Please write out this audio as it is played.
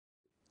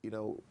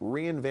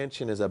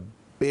Reinvention is a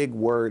big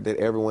word that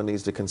everyone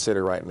needs to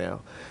consider right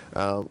now.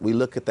 We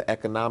look at the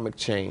economic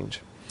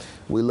change.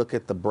 We look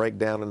at the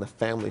breakdown in the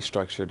family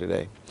structure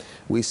today.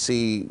 We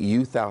see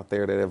youth out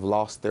there that have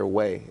lost their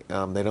way.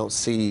 They don't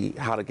see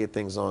how to get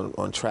things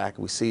on track.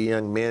 We see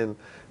young men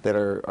that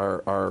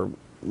are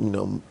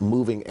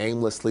moving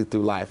aimlessly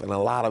through life, and a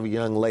lot of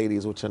young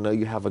ladies, which I know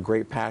you have a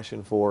great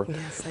passion for.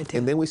 Yes, I do.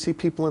 And then we see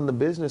people in the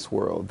business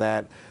world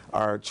that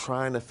are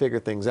trying to figure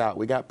things out.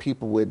 We got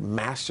people with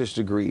master's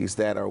degrees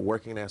that are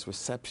working as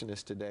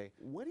receptionists today.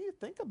 What do you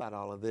think about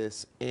all of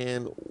this,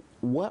 and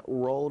what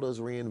role does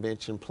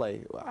reinvention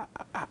play?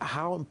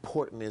 How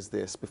important is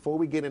this? Before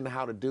we get into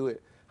how to do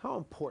it, how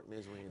important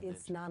is reinvention?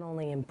 It's not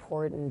only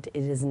important,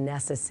 it is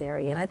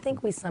necessary. And I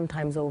think we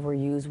sometimes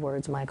overuse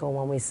words, Michael,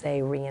 when we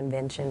say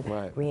reinvention.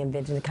 Right.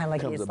 Reinvention, it kind of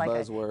like Becomes it's a like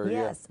buzzword.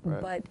 yes, yeah,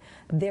 right. But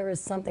there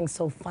is something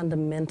so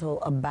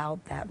fundamental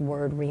about that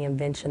word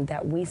reinvention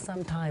that we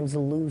sometimes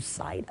lose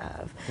sight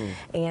of.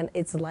 And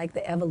it's like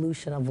the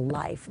evolution of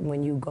life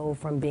when you go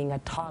from being a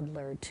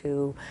toddler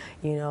to,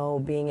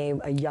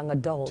 being a young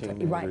adult.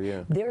 Teenager, right.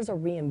 Yeah. There's a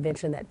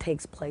reinvention that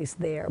takes place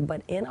there.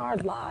 But in our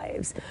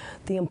lives,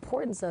 the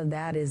importance of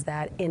that is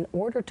that in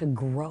order to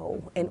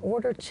grow, in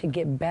order to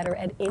get better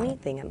at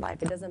anything in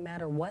life, it doesn't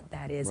matter what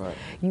that is, Right.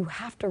 you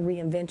have to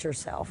reinvent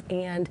yourself.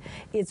 And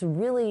it's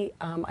really,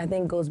 I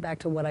think, goes back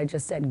to what I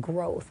just said,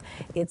 growth.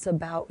 It's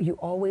about you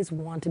always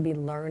want to be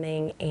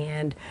learning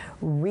and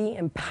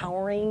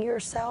re-empowering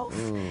yourself.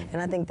 And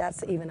I think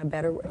that's even a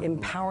better,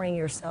 empowering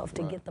yourself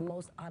to get the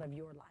most out of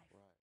your life.